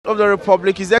of the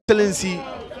Republic, His Excellency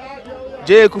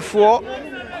J. Kufuor,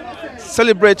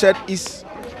 celebrated his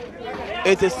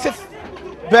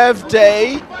 85th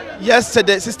birthday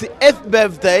yesterday, 68th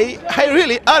birthday. I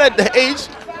really added the age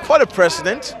for the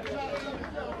president.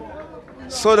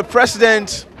 So the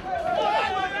president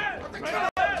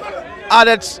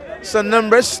added some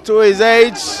numbers to his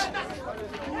age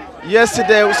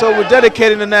yesterday. So we're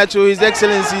dedicating the night to His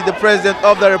Excellency, the President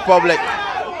of the Republic,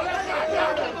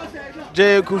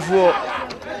 J. Kufuor.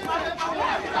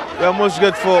 We are most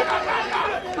grateful.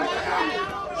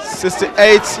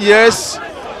 68 years.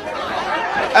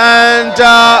 And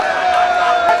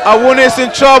Awuni is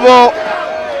in trouble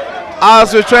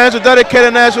as we're trying to dedicate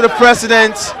the night to the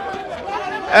president.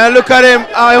 And look at him,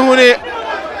 Awuni.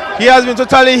 He has been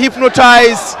totally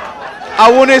hypnotized.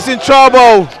 Awuni is in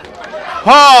trouble.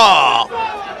 Ha!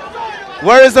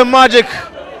 Where is the magic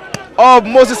of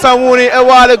Moses Awuni a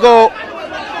while ago?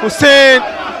 Hussein,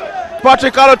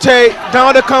 Patrick Allotey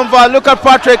down the canvas. Look at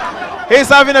Patrick. He's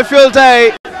having a field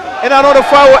day. And another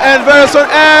fight will end very soon.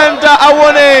 And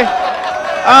Awuni.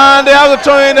 And they have to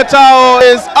throw in the towel.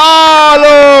 It's all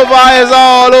over. It's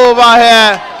all over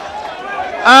here.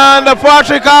 And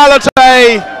Patrick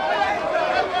Allotey,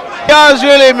 he has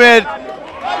really made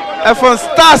a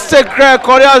fantastic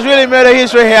record. He has really made a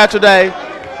history here today.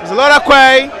 There's a lot of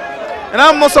quay, and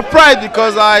I'm not surprised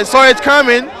because I saw it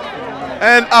coming.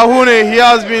 And Awuni, he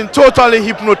has been totally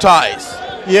hypnotized.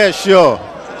 Yeah, sure.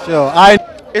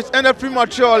 It ended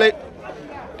prematurely.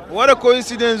 What a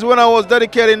coincidence when I was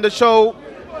dedicating the show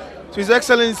to His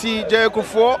Excellency J.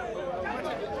 Kufuor,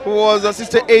 who was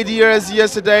 68 years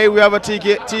yesterday. We have a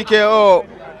TKO.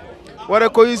 What a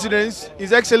coincidence,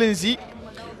 His Excellency.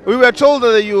 We were told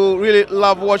that you really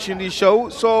love watching this show,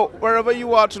 so wherever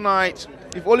you are tonight,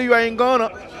 if only you are in Ghana,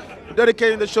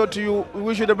 dedicating the show to you, we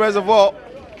wish you the best of all.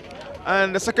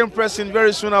 And the second person,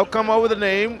 very soon I'll come out with a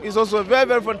name. He's also a very,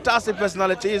 very fantastic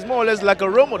personality. He's more or less like a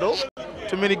role model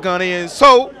to many Ghanaians.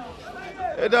 So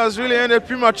it has really ended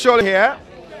prematurely here.